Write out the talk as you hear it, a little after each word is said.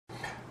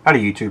Hello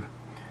YouTube.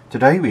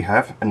 Today we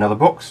have another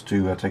box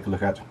to take a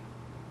look at.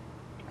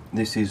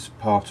 This is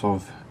part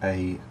of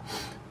a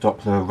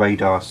Doppler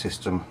radar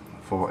system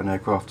for an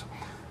aircraft,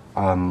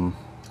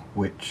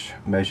 which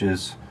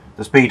measures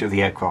the speed of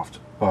the aircraft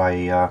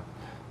by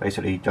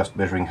basically just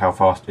measuring how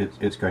fast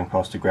it's going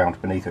past the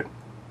ground beneath it.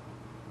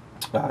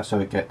 So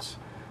it gets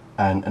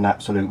an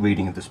absolute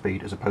reading of the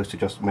speed as opposed to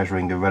just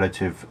measuring the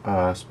relative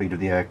speed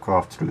of the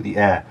aircraft through the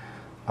air,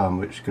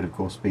 which could of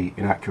course be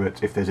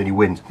inaccurate if there's any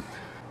wind.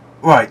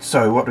 Right,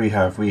 so what do we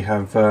have? We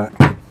have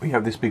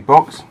this big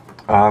box,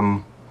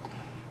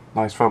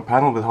 nice front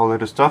panel with a whole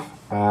load of stuff,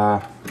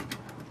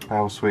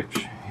 power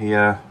switch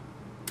here,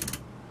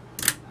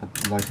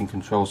 a lighting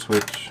control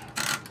switch,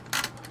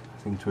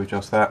 thing to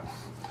adjust that,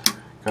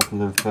 a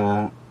couple of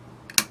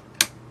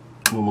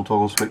normal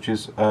toggle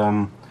switches.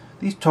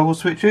 These toggle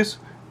switches,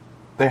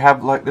 they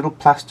have like little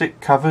plastic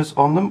covers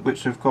on them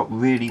which have got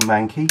really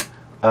manky,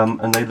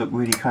 and they look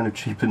really kind of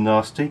cheap and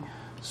nasty.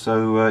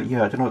 So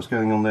yeah, I don't know what's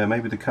going on there.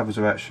 Maybe the covers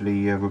are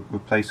actually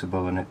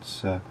replaceable, and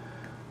it's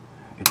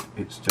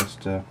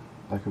just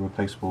like a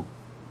replaceable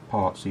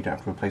part, so you don't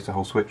have to replace the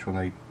whole switch when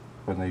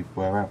they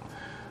wear out.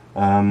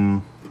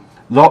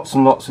 Lots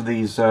and lots of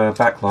these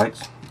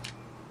backlights,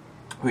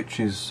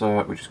 which is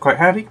quite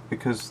handy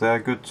because they're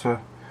good to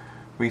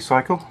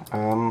recycle.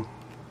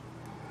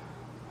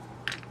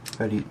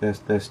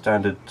 They're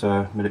standard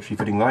military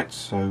fitting lights,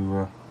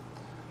 so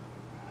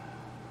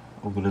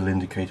all the little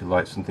indicator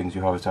lights and things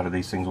you harvest out of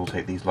these things will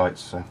take these lights,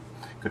 so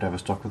good to have a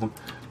stock of them.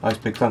 Nice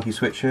big clunky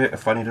switch here, a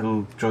funny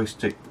little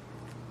joystick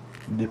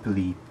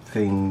nipply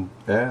thing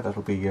there,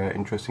 that'll be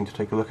interesting to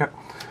take a look at.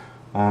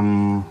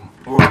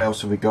 What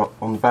else have we got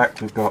on the back?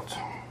 We've got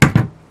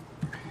a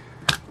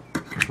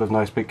couple of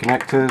nice big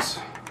connectors.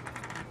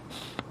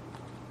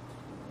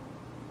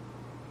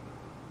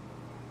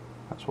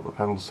 That's what the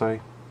panels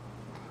say.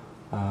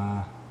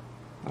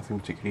 Nothing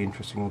particularly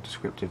interesting or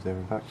descriptive there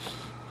in fact.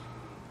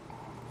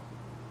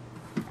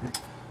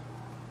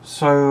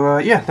 So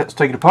yeah, let's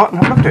take it apart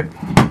and have a look at it.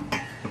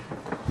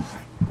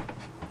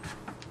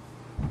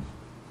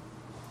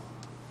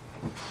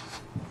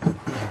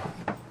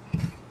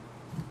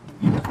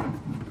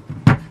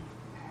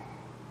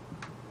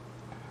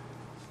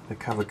 The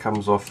cover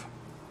comes off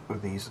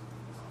with these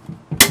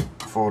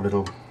 4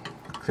 little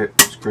clip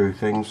screw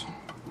things.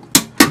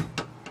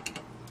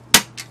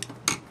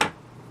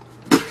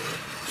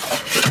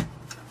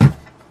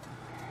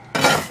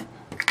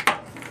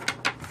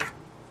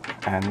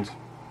 And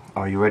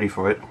are you ready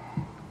for it?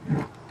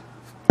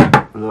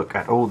 Look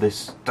at all this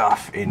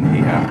stuff in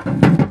here.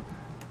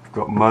 We've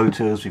got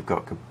motors, we've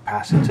got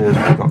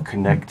capacitors, we've got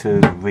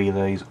connectors,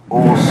 relays,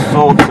 all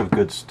sorts of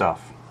good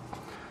stuff.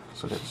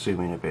 So let's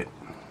zoom in a bit.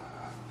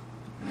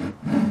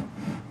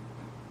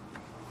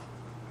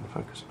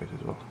 Focus a bit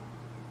as well.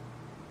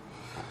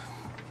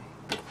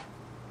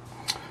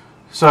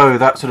 So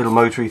that's a little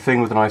motory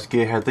thing with a nice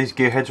gear head. These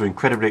gear heads are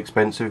incredibly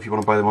expensive if you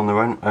want to buy them on their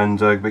own, and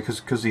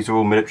because these are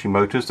all military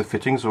motors, the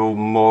fittings are all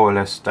more or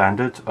less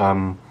standard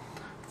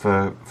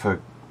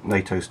for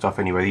NATO stuff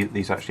anyway.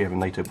 These actually have a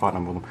NATO part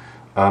number on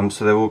them,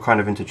 so they're all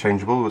kind of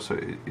interchangeable, so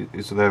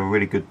they're a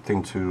really good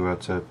thing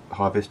to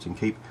harvest and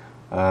keep.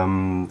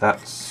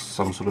 That's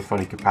some sort of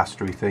funny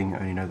capacitor thing,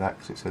 I only know that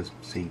because it says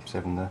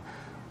C7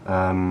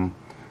 there.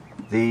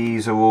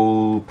 These are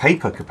all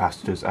paper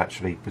capacitors,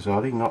 actually,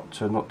 bizarrely, not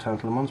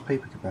tantalum ones,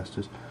 paper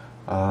capacitors.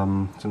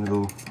 Some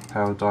little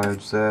power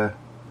diodes there,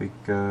 big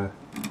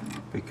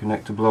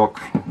connector block.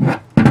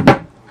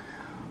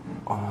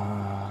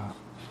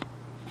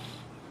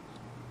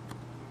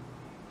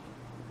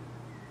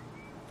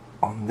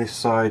 On this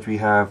side we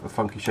have a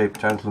funky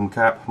shaped tantalum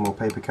cap, more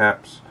paper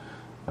caps.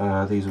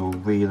 These are all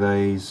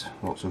relays,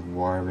 lots of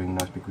wiring,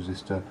 nice big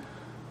resistor.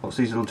 Lots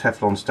of these little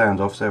Teflon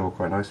standoffs, they're all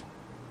quite nice.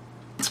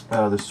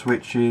 The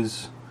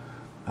switches,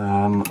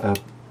 a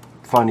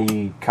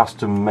funny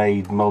custom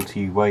made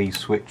multi-way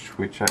switch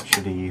which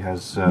actually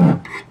has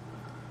some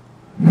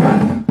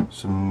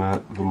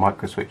little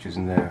micro switches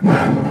in there.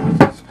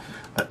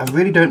 I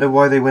really don't know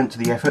why they went to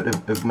the effort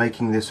of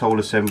making this whole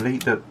assembly.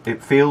 That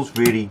it feels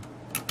really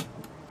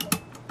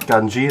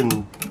gungy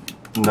and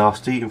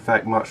nasty, in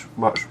fact much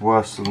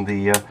worse than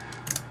the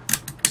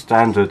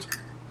standard,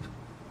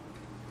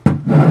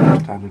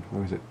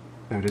 where is it?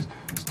 There it is.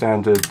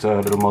 Standard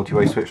little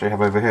multi-way switch they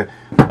have over here.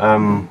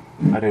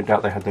 I don't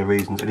doubt they had their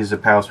reasons. It is a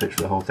power switch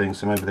for the whole thing,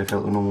 so maybe they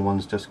felt the normal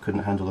ones just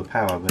couldn't handle the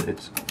power, but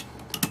it's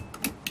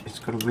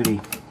got a really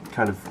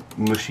kind of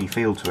mushy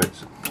feel to it.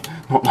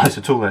 Not nice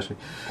at all, actually.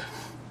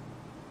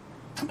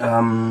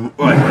 Right,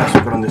 what else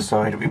we've got on this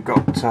side? We've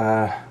got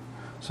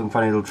some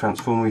funny little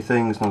transformery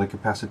things, another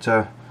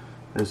capacitor.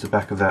 There's the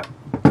back of that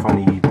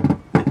funny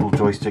little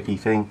joysticky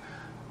thing.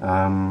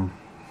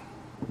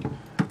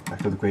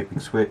 Back of the great big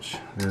switch.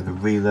 There are the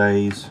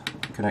relays,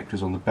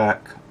 connectors on the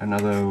back.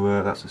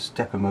 Another that's a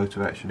stepper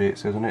motor actually, it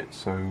says on it,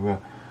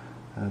 so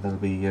that'll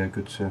be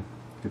good to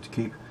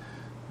keep.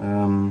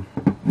 On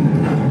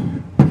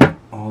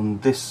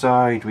this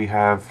side we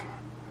have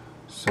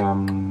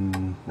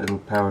some little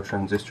power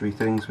transistory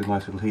things with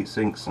nice little heat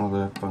sinks,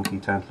 another funky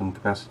tantalum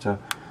capacitor,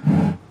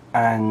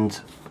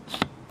 and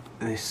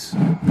this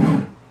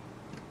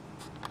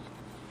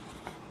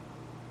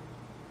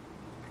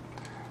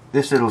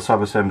little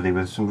sub-assembly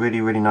with some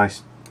really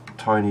nice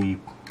tiny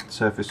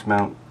surface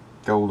mount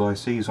gold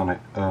ICs on it.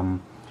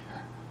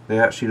 They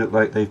actually look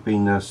like they've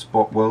been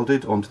spot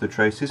welded onto the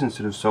traces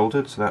instead of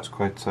soldered, so that's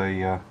quite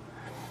a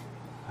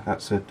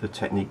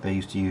technique they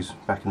used to use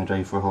back in the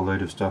day for a whole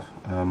load of stuff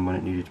when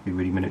it needed to be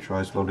really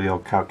miniaturized. A lot of the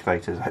old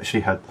calculators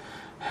actually had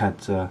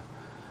that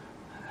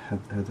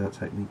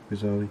technique,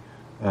 bizarrely.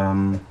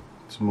 Some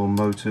more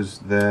motors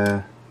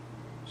there,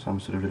 some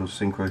sort of little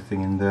synchro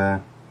thing in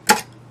there.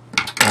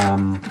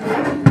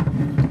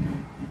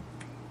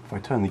 If I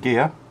turn the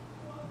gear,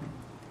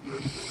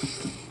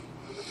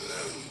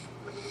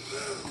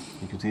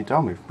 you can see the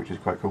dial move, which is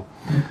quite cool.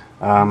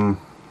 Zoom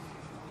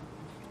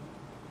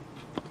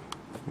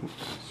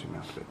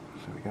out a bit.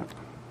 There we go.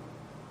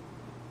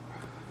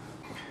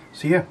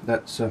 So yeah,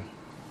 let's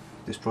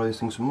destroy this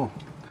thing some more.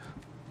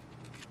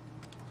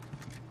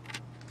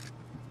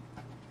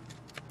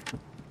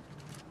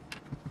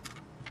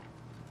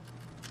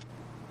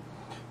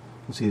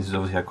 You can see this has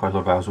obviously had quite a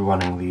lot of hours of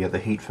running. The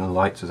heat from the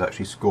lights has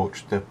actually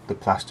scorched the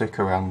plastic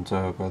around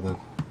where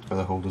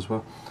the holders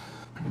were.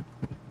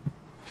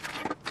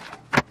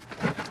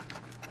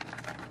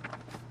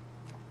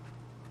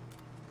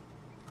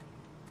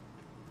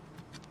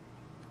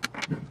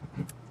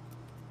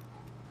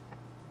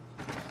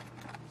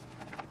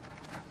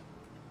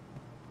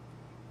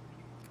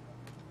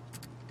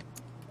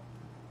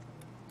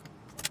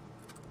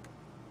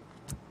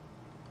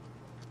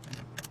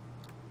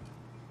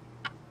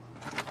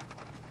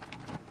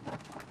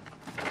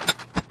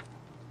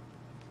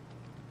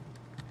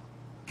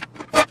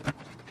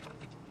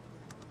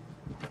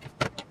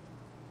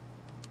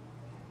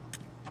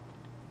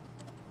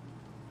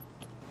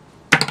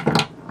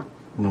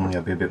 Normally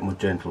I'd be a bit more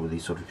gentle with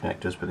these sort of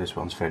connectors, but this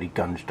one's fairly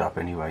gunged up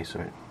anyway,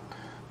 so it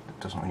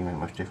doesn't really make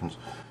much difference.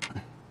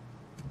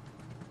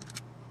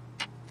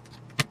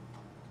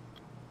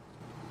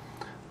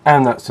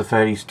 And that's the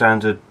fairly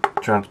standard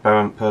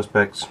transparent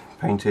perspex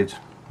painted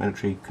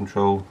military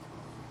control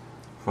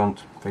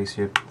front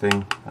fascia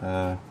thing,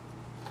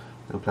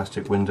 little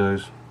plastic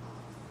windows.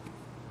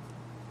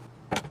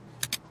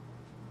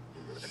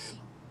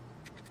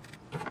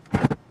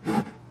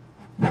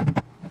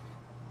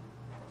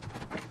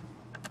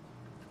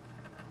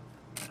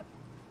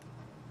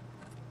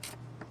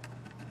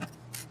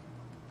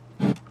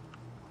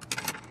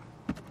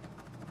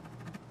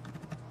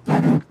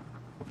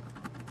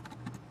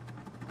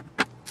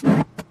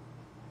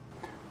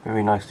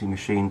 Very nicely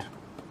machined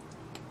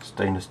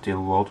stainless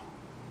steel rod.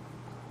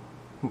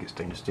 I think it's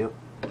stainless steel.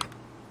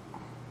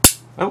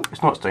 Oh,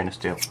 it's not stainless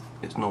steel,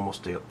 it's normal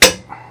steel.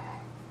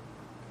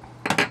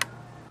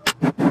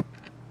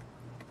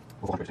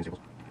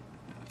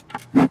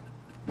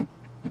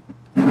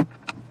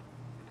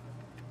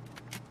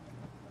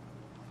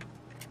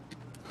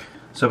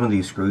 Some of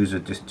these screws are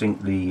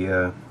distinctly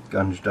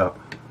gunged up,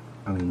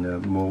 I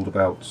mean mauled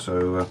about,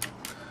 so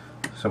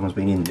someone's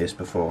been in this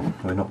before.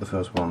 We're not the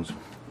first ones.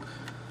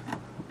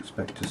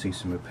 Expect to see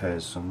some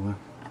repairs somewhere.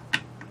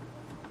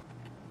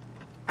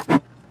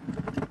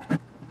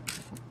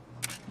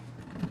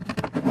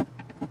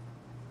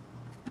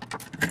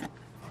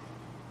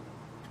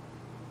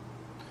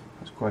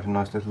 That's quite a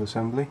nice little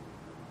assembly.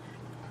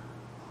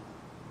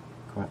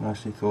 Quite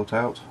nicely thought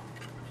out.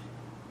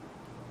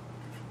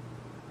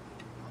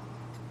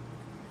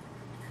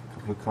 A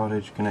couple of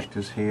cordage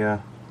connectors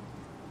here.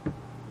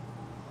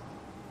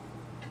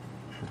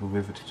 Little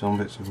riveted on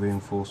bits of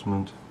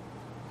reinforcement.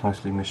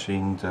 Nicely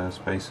machined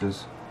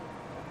spacers.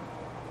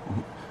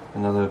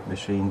 Another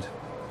machined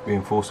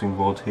reinforcing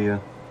rod here.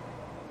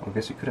 I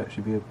guess it could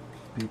actually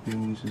be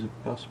being used as a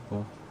bus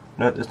bar.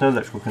 No, there's no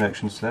electrical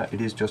connections to that. It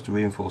is just a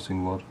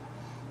reinforcing rod.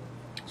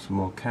 Some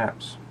more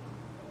caps.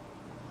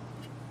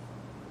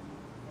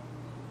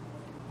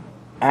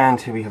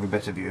 And here we have a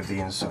better view of the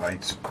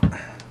insides.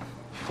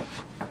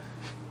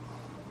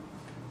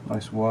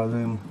 Nice wire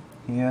loom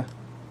here.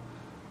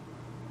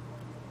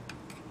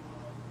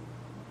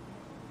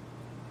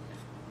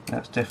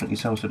 That's definitely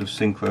some sort of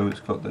synchro. It's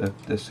got the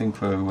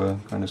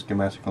synchro kind of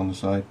schematic on the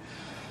side.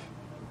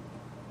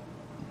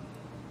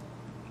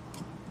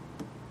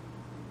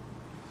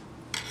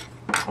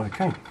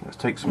 Okay, let's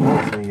take some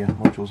more of the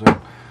modules out.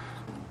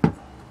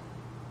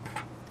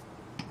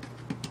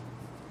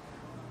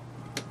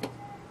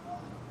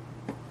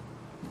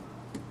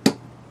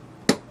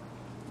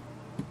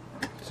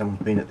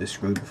 Someone's been at this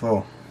screw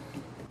before.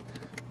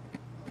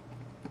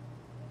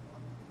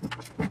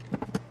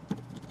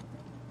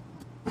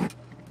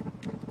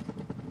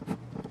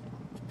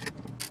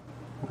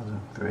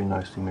 Very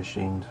nicely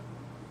machined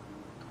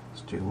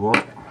steel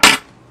rod.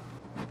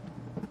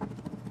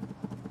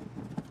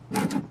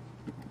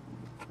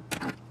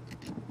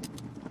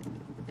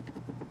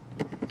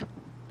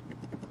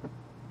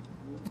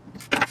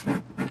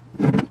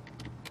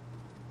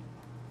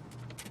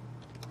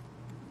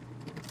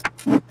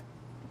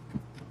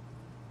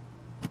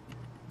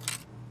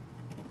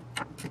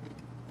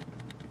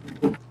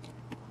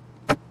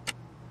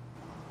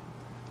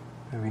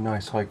 Very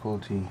nice high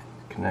quality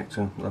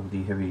connector,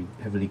 lovely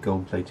heavily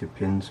gold plated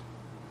pins.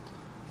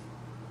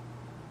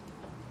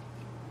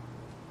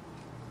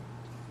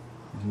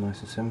 There's a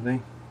nice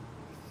assembly.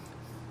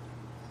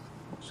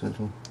 Lots of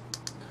little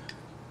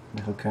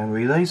metal can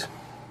relays.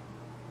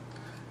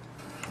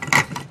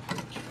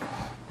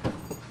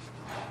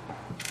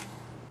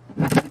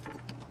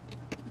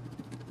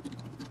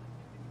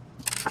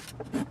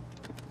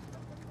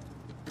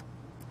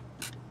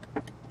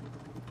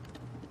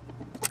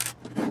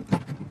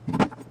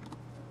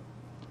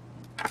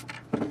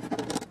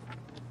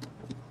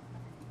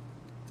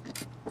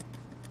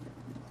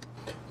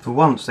 For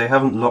once they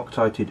haven't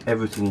Loctited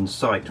everything in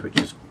sight, which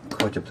is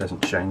quite a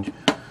pleasant change.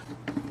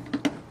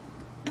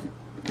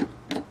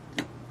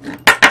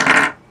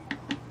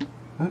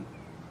 Oh,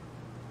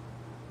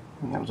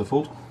 that was a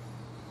fault.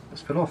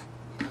 Let's fill off.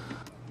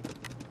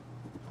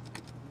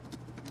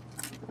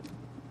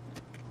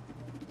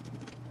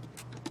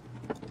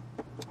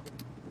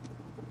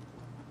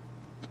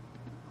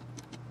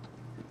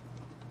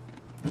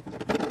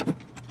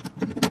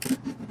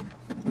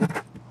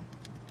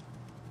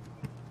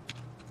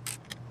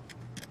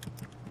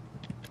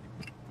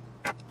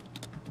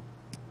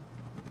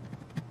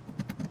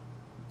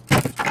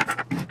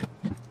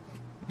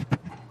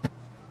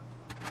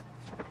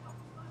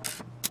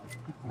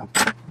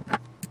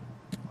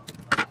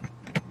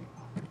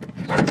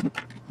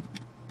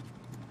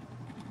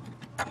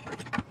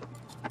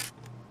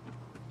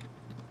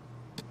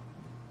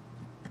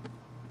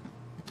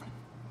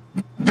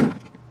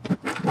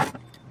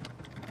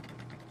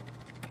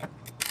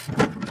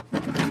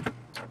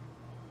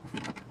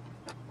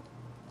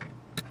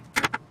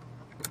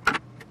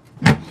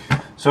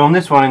 So on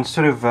this one,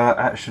 instead of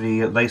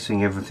actually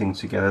lacing everything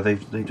together,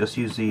 they just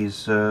use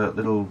these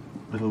little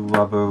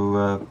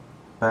rubber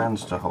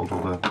bands to hold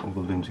all the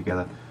loom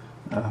together.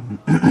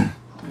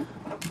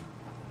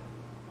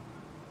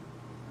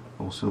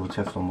 All silver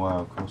Teflon wire,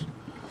 of course.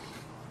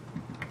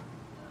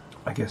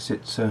 I guess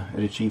it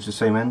achieves the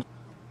same end.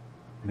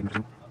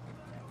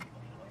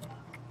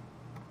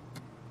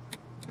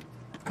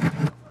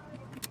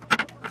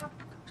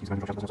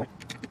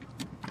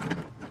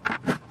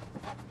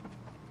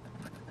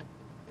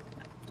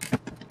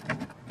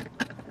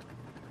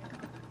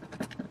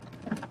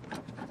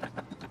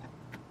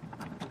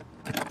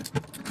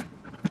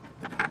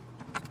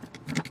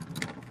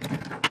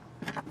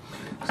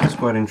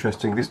 Quite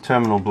interesting. This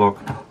terminal block,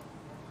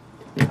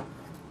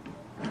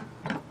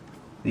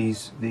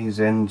 these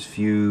end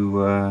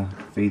few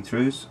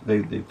feed-throughs,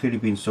 they've clearly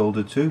been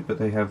soldered to, but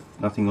they have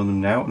nothing on them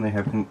now, and they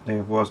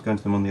have wires going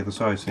to them on the other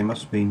side. So they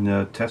must have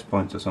been test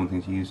points or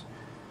something to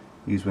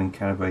use when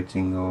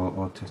calibrating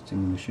or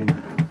testing the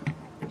machine.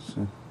 It's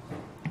an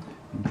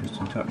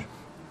interesting touch.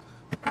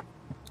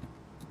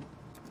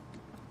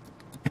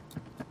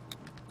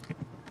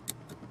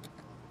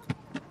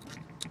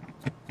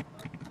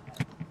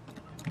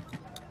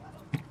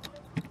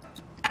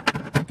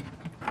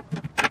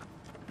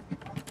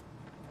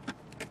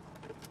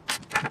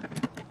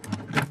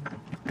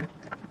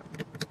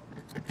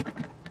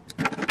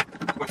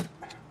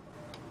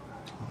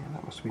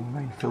 The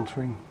main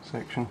filtering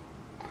section.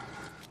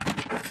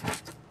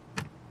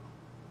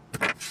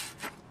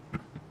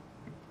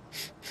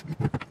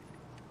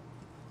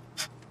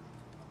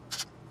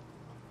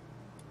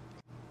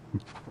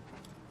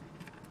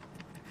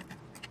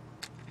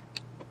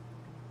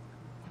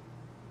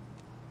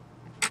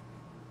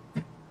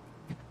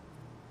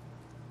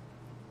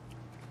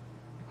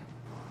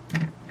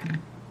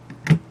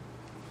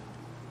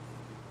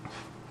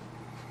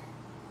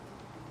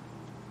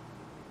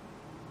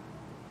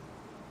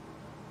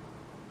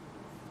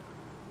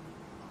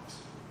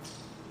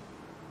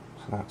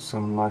 So that's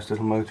some nice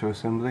little motor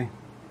assembly.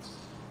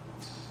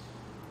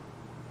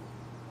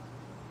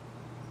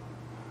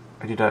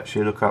 I did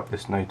actually look up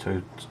this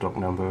NATO stock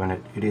number, and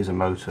it is a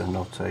motor,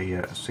 not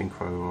a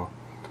synchro or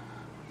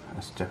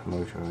a stepper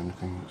motor or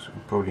anything. It's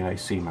probably an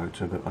AC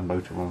motor, but a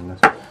motor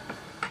nonetheless.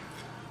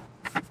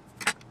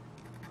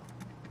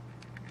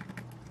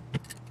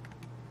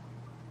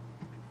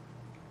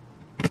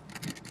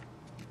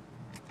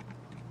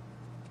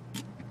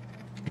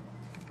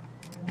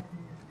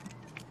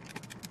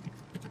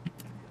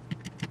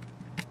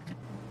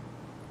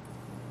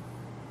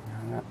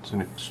 It's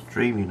an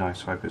extremely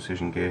nice high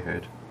precision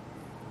gearhead.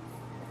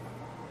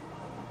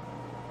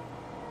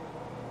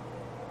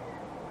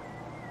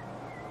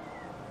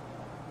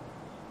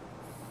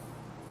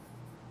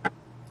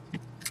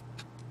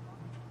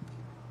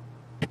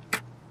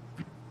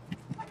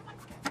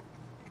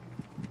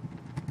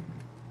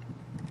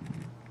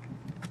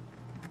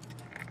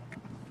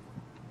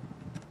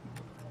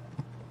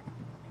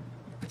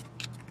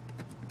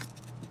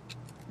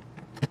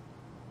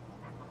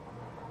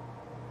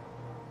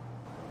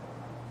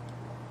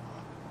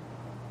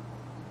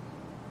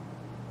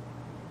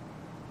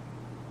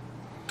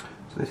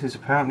 So this is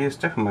apparently a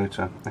stepper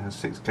motor. It has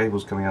 6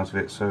 cables coming out of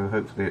it, so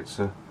hopefully it's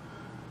a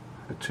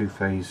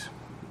 2-phase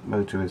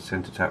motor with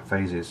centre tap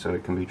phases, so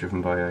it can be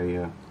driven by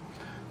a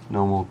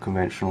normal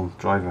conventional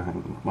driver,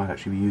 and it might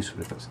actually be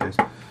useful if that's the case.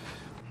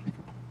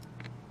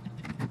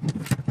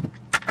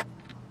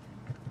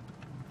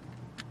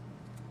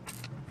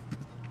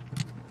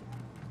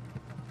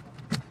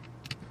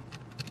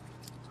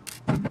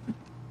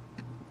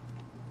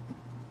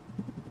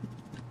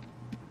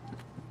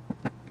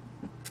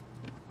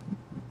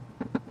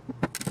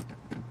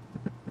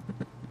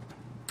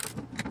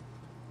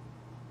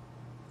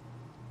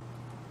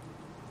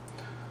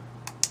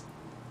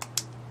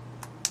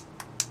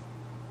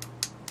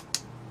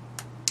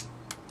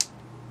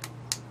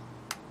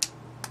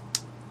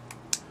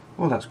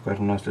 Well, that's quite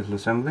a nice little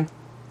assembly.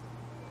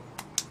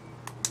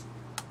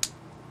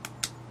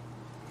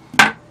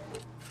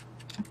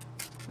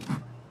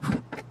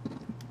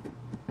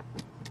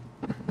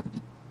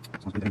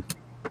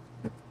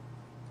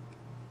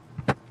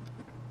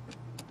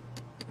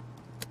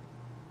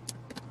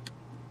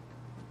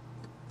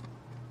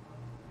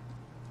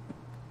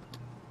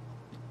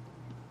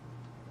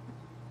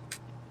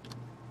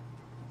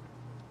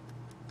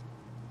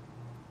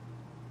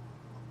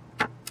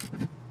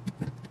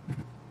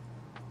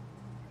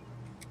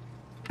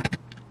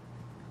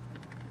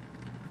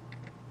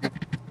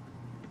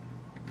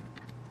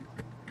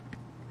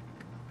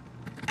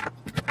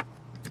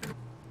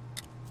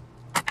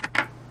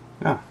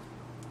 Ah,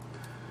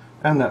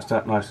 and that's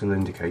that nice little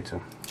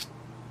indicator.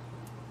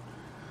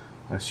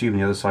 I assume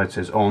the other side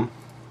says on.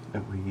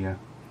 That we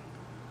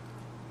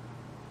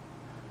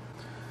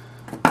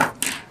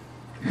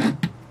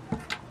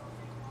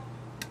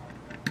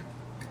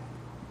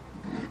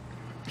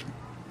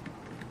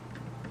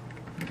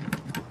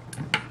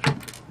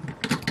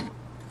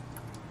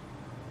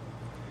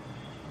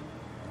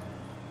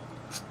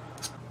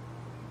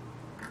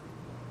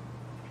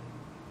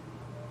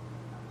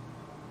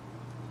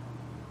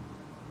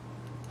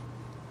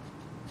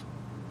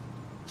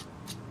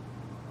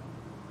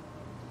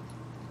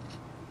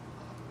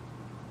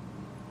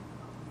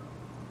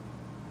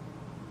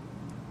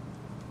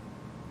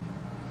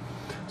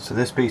So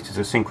this beast is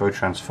a synchro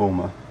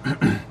transformer,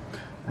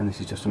 and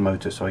this is just a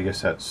motor. So I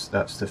guess that's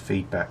the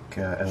feedback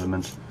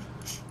element,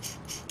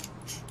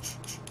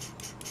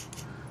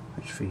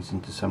 which feeds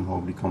into some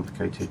horribly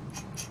complicated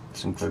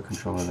synchro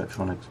control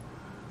electronics.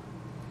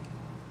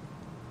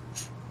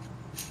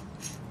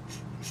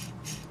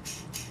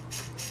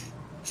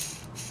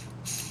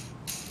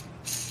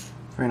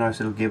 Very nice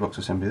little gearbox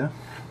assembly there.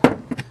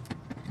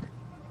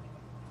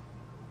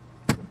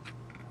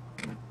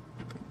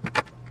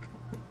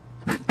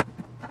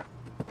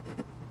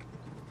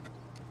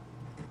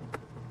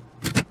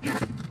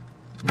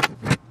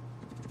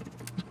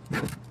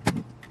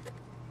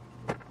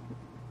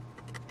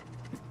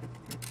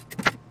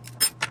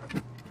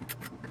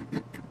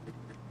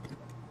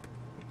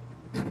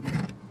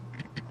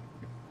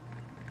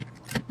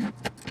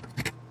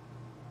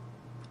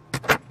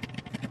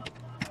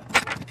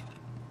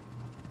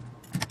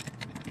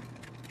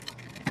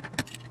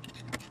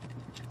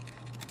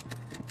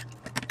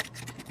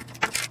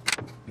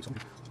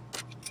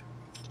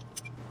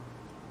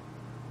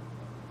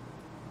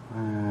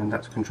 And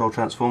that's a control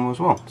transformer as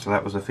well, so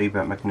that was a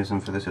feedback mechanism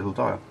for this little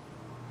dial.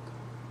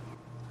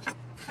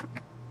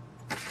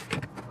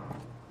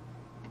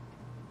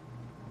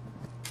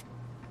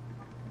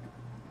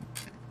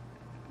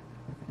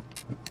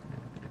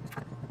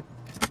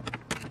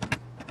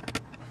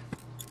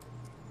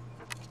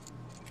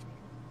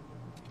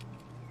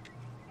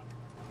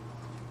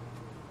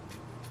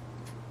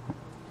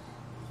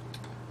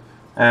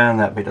 And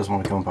that bit doesn't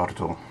want to come apart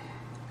at all.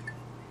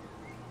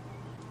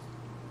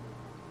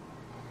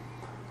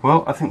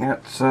 Well, I think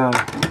that's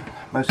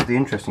most of the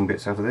interesting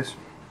bits out of this.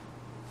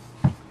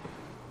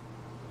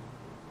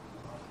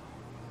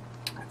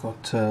 I've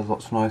got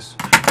lots of nice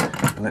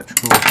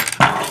electrical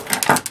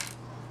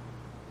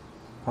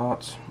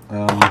parts,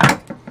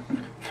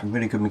 some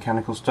really good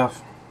mechanical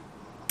stuff,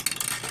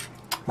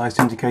 nice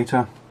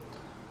indicator.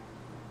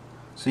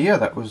 So yeah,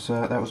 that was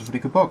a pretty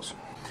good box.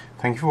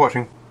 Thank you for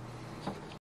watching.